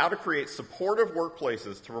about how to create supportive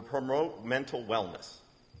workplaces to promote mental wellness.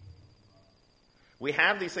 We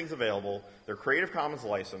have these things available. They're Creative Commons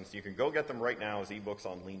licensed. You can go get them right now as ebooks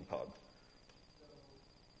on LeanPub.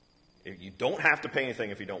 You don't have to pay anything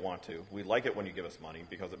if you don't want to. We like it when you give us money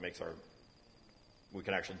because it makes we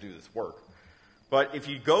can actually do this work. But if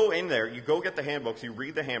you go in there, you go get the handbooks, you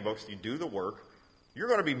read the handbooks, you do the work, you're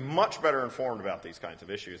going to be much better informed about these kinds of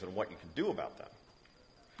issues and what you can do about them.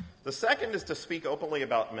 The second is to speak openly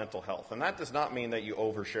about mental health, and that does not mean that you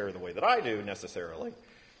overshare the way that I do necessarily.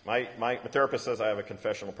 My therapist says I have a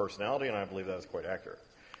confessional personality, and I believe that is quite accurate.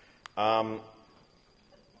 But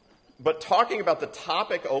talking about the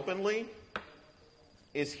topic openly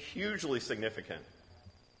is hugely significant.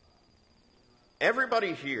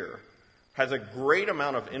 Everybody here has a great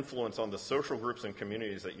amount of influence on the social groups and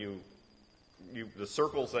communities that the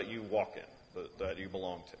circles that you walk in, that you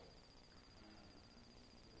belong to.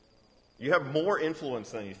 You have more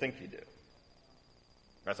influence than you think you do.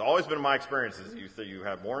 That's always been my experience, is you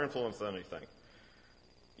have more influence than you think.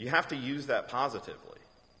 You have to use that positively.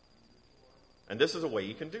 And this is a way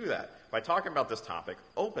you can do that, by talking about this topic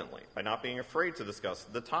openly, by not being afraid to discuss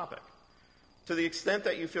the topic. To the extent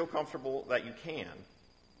that you feel comfortable that you can,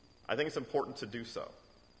 I think it's important to do so,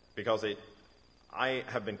 because I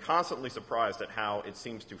have been constantly surprised at how it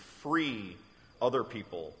seems to free other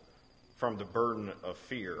people from the burden of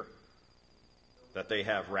fear that they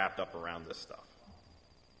have wrapped up around this stuff.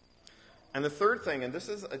 And the third thing, and this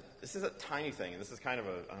is a tiny thing, and this is kind of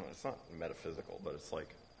it's not metaphysical, but it's like,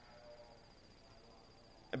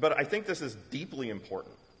 but I think this is deeply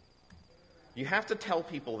important. You have to tell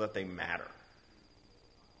people that they matter.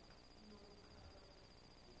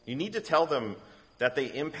 You need to tell them that they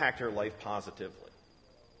impact your life positively.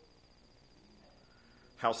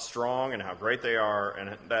 How strong and how great they are,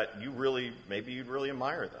 and that maybe you'd really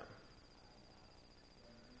admire them.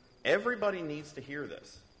 Everybody needs to hear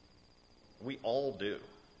this. We all do.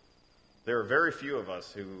 There are very few of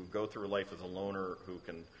us who go through life as a loner who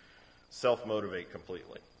can self-motivate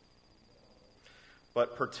completely.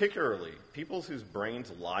 But particularly, people whose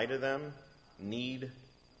brains lie to them need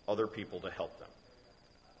other people to help them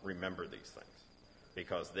remember these things,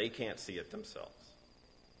 because they can't see it themselves,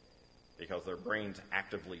 because their brains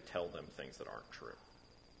actively tell them things that aren't true.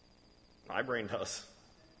 My brain does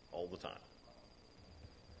all the time.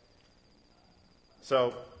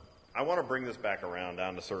 So I want to bring this back around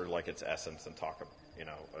down to sort of like its essence and talk,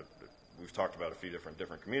 we've talked about a few different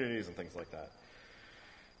communities and things like that.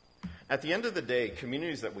 At the end of the day,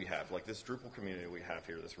 communities that we have, like this Drupal community we have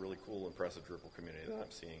here, this really cool, impressive Drupal community that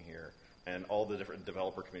I'm seeing here, and all the different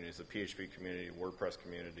developer communities, the PHP community, WordPress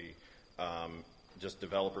community, just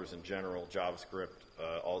developers in general, JavaScript,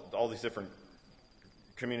 all these different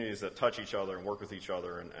communities that touch each other and work with each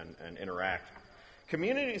other and interact.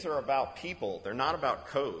 Communities are about people. They're not about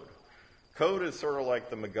code. Code is sort of like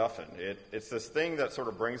the MacGuffin. It's this thing that sort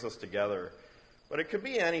of brings us together, but it could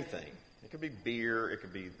be anything. It could be beer, it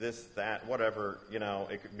could be this, that, whatever,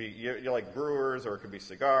 it could be, you're like brewers, or it could be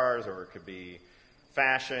cigars, or it could be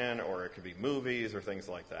fashion, or it could be movies, or things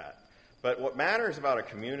like that. But what matters about a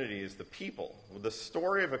community is the people. The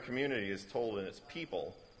story of a community is told in its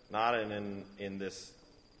people, not in this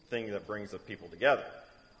thing that brings the people together.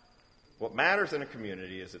 What matters in a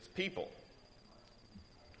community is its people.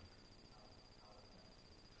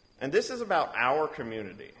 And this is about our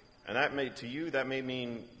community. And that may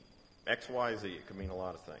mean X, Y, Z. It could mean a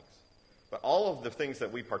lot of things. But all of the things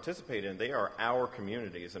that we participate in, they are our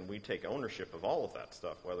communities, and we take ownership of all of that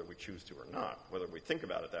stuff, whether we choose to or not, whether we think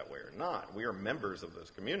about it that way or not. We are members of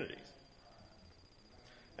those communities.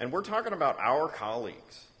 And we're talking about our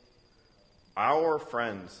colleagues, our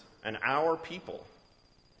friends, and our people.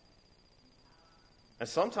 And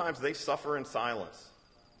sometimes they suffer in silence.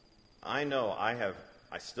 I know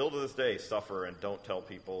I still to this day suffer and don't tell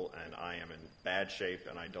people, and I am in bad shape,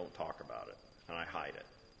 and I don't talk about it, and I hide it.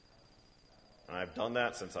 And I've done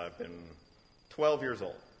that since I've been 12 years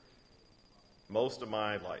old. Most of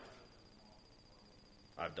my life,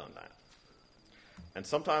 I've done that. And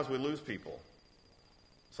sometimes we lose people.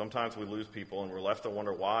 Sometimes we lose people, and we're left to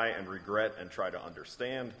wonder why and regret and try to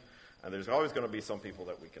understand. And there's always going to be some people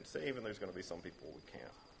that we can save, and there's going to be some people we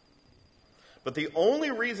can't. But the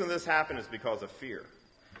only reason this happened is because of fear.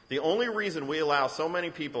 The only reason we allow so many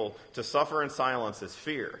people to suffer in silence is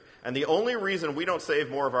fear. And the only reason we don't save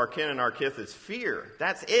more of our kin and our kith is fear.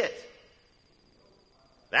 That's it.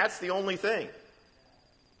 That's the only thing.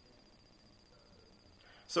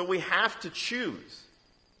 So we have to choose.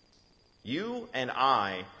 You and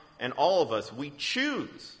I and all of us, we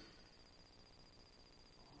choose.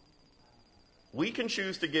 We can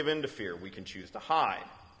choose to give in to fear. We can choose to hide.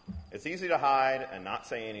 It's easy to hide and not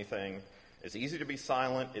say anything. It's easy to be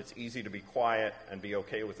silent. It's easy to be quiet and be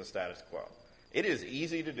okay with the status quo. It is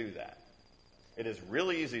easy to do that. It is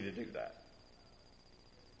really easy to do that.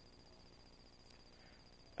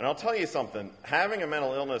 And I'll tell you something, having a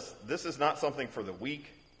mental illness, this is not something for the weak.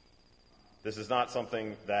 This is not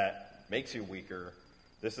something that makes you weaker.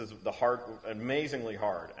 This is amazingly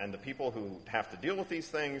hard. And the people who have to deal with these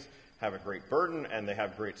things have a great burden, and they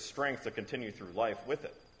have great strength to continue through life with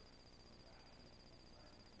it.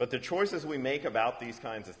 But the choices we make about these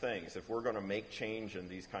kinds of things, if we're going to make change in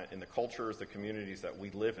the cultures, the communities that we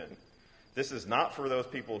live in, this is not for those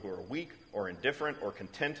people who are weak or indifferent or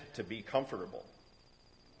content to be comfortable.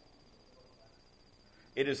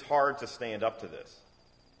 It is hard to stand up to this.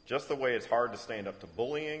 Just the way it's hard to stand up to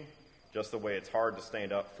bullying, just the way it's hard to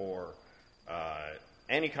stand up for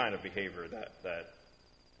any kind of behavior that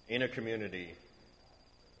in a community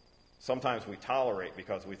sometimes we tolerate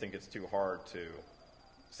because we think it's too hard to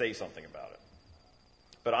say something about it.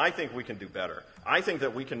 But I think we can do better. I think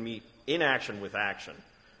that we can meet inaction with action.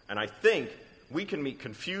 And I think we can meet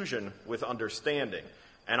confusion with understanding.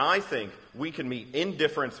 And I think we can meet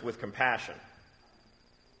indifference with compassion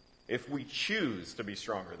if we choose to be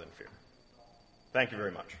stronger than fear. Thank you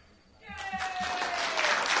very much.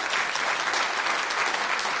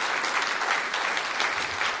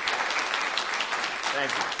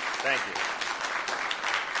 Thank you. Thank you.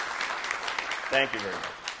 Thank you very much.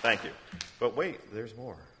 Thank you. But wait, there's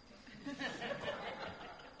more.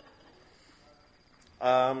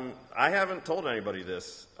 I haven't told anybody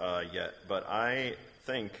this yet, but I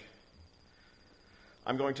think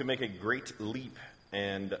I'm going to make a great leap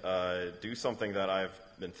and do something that I've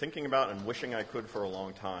been thinking about and wishing I could for a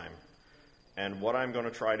long time. And what I'm going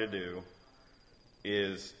to try to do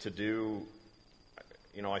is to do,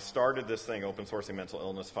 I started this thing, open sourcing mental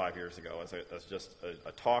illness, 5 years ago as just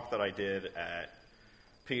a talk that I did at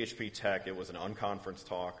PHP Tech. It was an unconference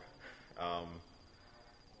talk,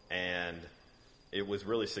 and it was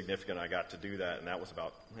really significant. I got to do that, and that was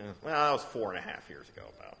about, that was 4.5 years ago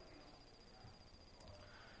about.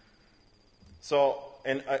 So,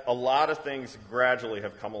 and a lot of things gradually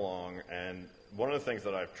have come along, and one of the things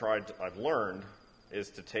that I've learned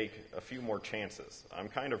is to take a few more chances. I'm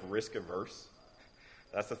kind of risk averse.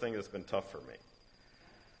 That's the thing that's been tough for me.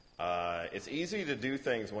 It's easy to do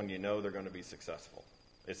things when you know they're going to be successful.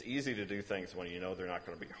 It's easy to do things when you know they're not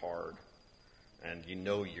going to be hard, and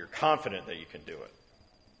you're confident that you can do it.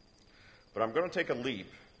 But I'm going to take a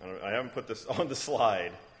leap, and I haven't put this on the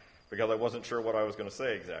slide because I wasn't sure what I was going to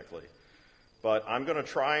say exactly. But I'm going to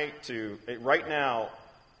try to, right now,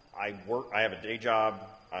 I have a day job.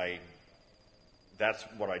 That's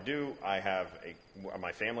what I do.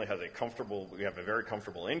 My family has we have a very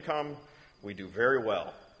comfortable income. We do very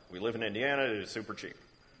well. We live in Indiana. It is super cheap.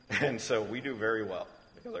 And so we do very well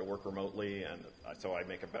because I work remotely, and so I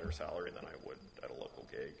make a better salary than I would at a local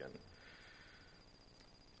gig. And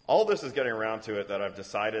all this is getting around to it that I've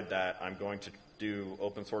decided that I'm going to do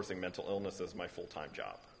open sourcing mental illness as my full-time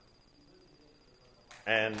job.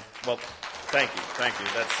 And, well, thank you.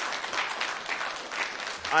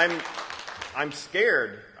 I'm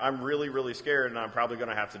scared. I'm really, really scared, and I'm probably going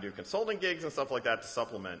to have to do consulting gigs and stuff like that to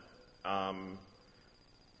supplement. And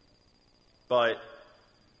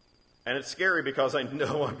it's scary because I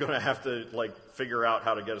know I'm going to have to, figure out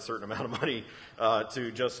how to get a certain amount of money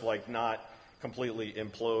to just, not completely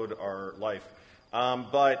implode our life.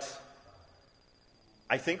 But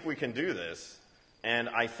I think we can do this. And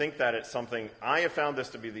I think that it's something, I have found this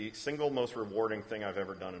to be the single most rewarding thing I've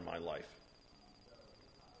ever done in my life.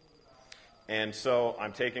 And so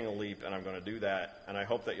I'm taking a leap, and I'm going to do that, and I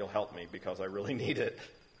hope that you'll help me because I really need it.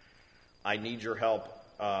 I need your help,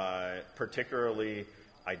 particularly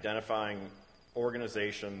identifying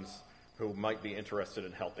organizations who might be interested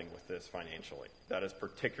in helping with this financially. That is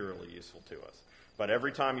particularly useful to us. But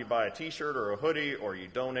every time you buy a t-shirt or a hoodie or you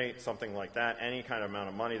donate something like that, any kind of amount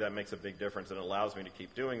of money, that makes a big difference, and it allows me to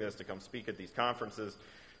keep doing this, to come speak at these conferences,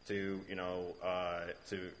 to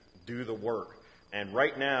do the work. And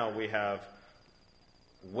right now we have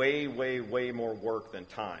way, way, way more work than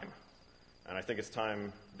time. And I think it's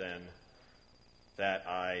time then that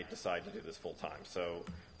I decide to do this full time. So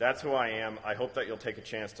that's who I am. I hope that you'll take a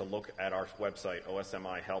chance to look at our website,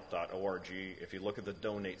 osmihelp.org. If you look at the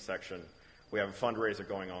donate section, we have a fundraiser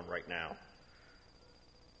going on right now.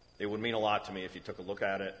 It would mean a lot to me if you took a look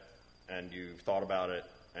at it and you thought about it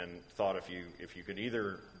and thought if you could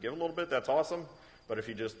either give a little bit, that's awesome, but if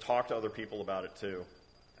you just talk to other people about it too,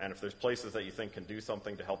 and if there's places that you think can do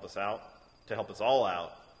something to help us out, to help us all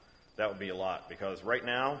out, that would be a lot. Because right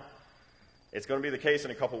now, it's going to be the case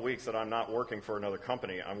in a couple weeks that I'm not working for another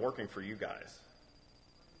company. I'm working for you guys.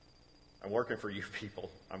 I'm working for you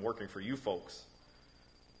people. I'm working for you folks.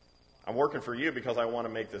 I'm working for you because I want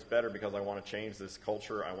to make this better, because I want to change this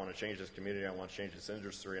culture, I want to change this community, I want to change this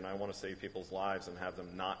industry, and I want to save people's lives and have them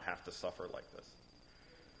not have to suffer like this.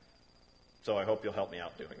 So I hope you'll help me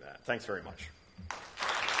out doing that. Thanks very much.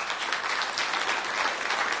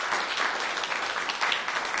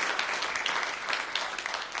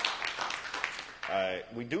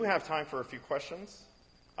 We do have time for a few questions,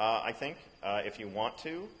 I think, if you want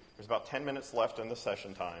to. There's about 10 minutes left in the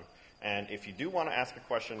session time. And if you do want to ask a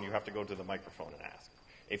question, you have to go to the microphone and ask.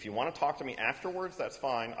 If you want to talk to me afterwards, that's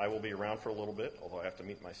fine. I will be around for a little bit, although I have to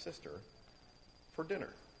meet my sister for dinner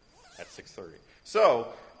at 6:30.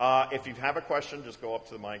 So if you have a question, just go up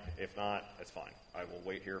to the mic. If not, it's fine. I will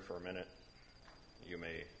wait here for a minute. You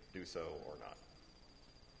may do so or not.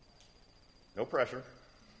 No pressure.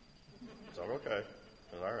 It's all okay.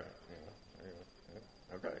 It's all right. Yeah, there you go.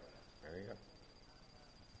 Yeah. Okay. There you go.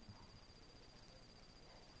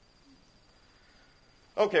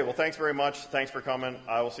 Okay, well, thanks very much. Thanks for coming.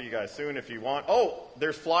 I will see you guys soon if you want. Oh,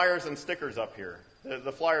 there's flyers and stickers up here.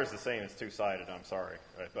 The flyer is the same. It's two-sided. I'm sorry.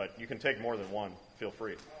 Right? But you can take more than one. Feel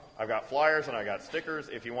free. I've got flyers and I got stickers.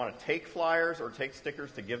 If you want to take flyers or take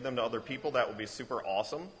stickers to give them to other people, that would be super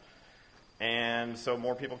awesome. And so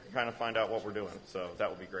more people can kind of find out what we're doing. So that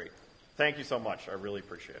would be great. Thank you so much. I really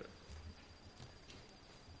appreciate it.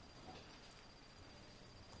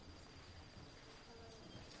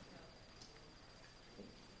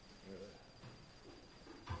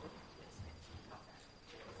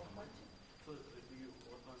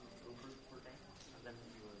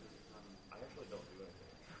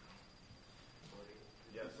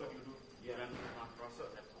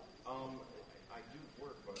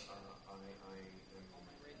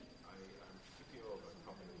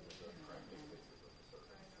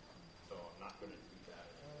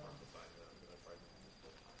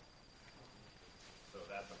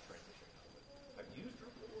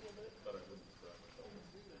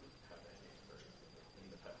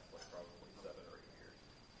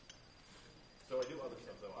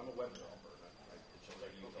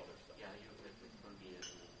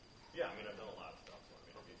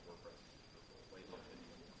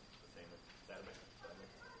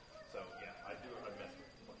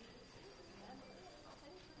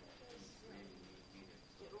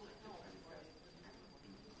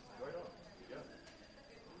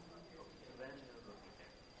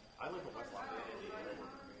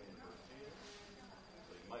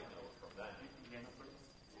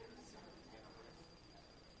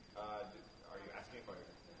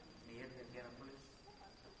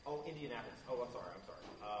 Indianapolis. Oh, I'm sorry.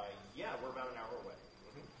 Yeah, we're about an hour away.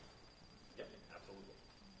 Mm-hmm. Yep, absolutely.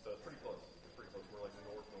 So it's pretty close. We're like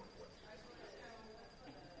northwest.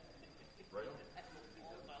 Right on.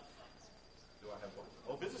 Do I have one?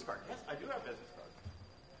 Oh, business card. Yes, I do have business card.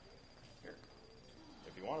 Here.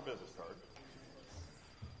 If you want a business card.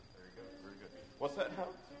 There you go. Very good. What's that now?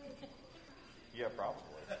 Yeah,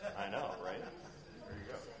 probably. I know, right? There you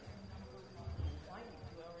go.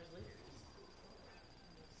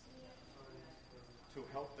 To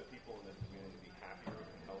help the people in the community be happier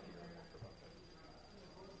and healthier and more productive.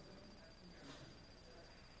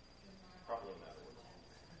 Probably in that order.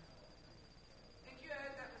 Thank you,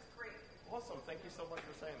 Ed. That was great. Awesome. Thank you so much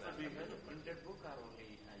for saying that. So do you have a printed book or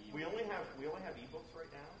only We only have ebooks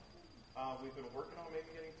right now. We've been working on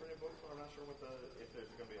maybe getting printed books, but I'm not sure if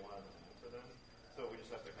there's going to be a lot of demand for them. So we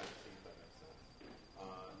just have to kind of see if that makes sense.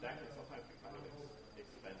 That can sometimes be kind of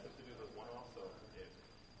expensive to do those one-offs. So if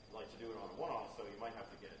like to do it on a one-off, so you might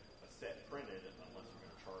have to get a set printed unless you're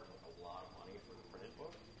going to charge like a lot of money for the printed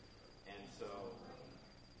book.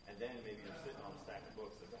 And then maybe you're sitting on a stack of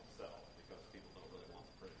books that don't sell because people don't really want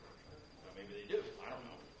the printed version. Maybe they do. I don't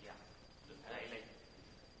know. Yeah.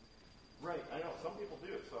 Right. I know. Some people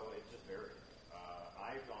do. So it just varies.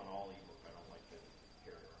 I've gone all ebook. I don't like to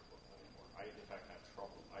carry around books anymore. I, in fact, have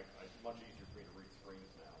trouble. It's much easier for me to read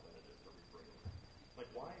screens now than it is to read braille.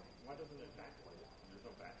 Like, why doesn't it backlight? There's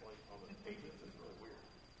no backlight on the pages. It's really weird.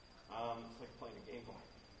 It's like playing a Game Boy.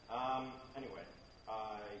 Anyway,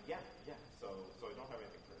 yeah. So I don't have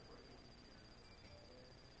anything printed right now.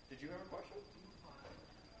 Did you have a question?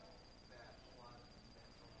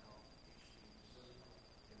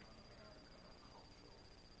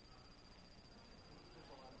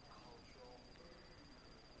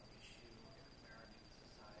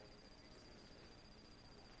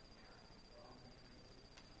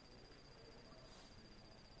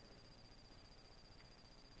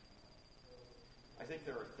 I think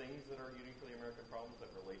there are things that are unique to the American problems that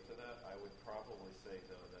relate to that. I would probably say,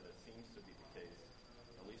 though, that it seems to be the case,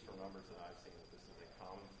 at least from numbers that I've seen, that this is a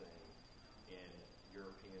common thing in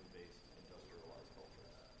European-based industrialized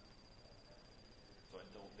cultures. So I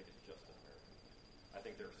don't think it's just I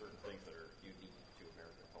think there are certain things that are unique to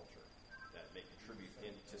American culture that may contribute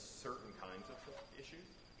into certain kinds of issues.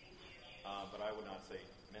 But I would not say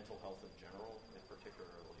mental health in general is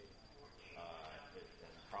particularly,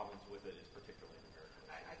 and problems with it is particularly an American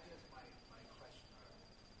issue. I guess my question,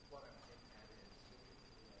 what I'm getting at is,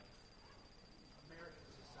 American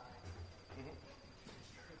society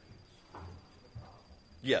contributes to the problem.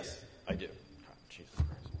 Yes, I do. God, Jesus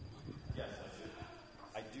Christ. Yes, I do.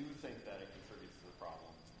 I do think that it contributes to the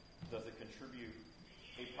problem. Does it contribute?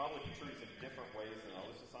 It probably contributes in different ways than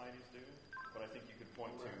other societies do. But I think you could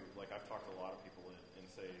point to, like I've talked to a lot of people and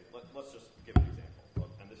say, let's just give an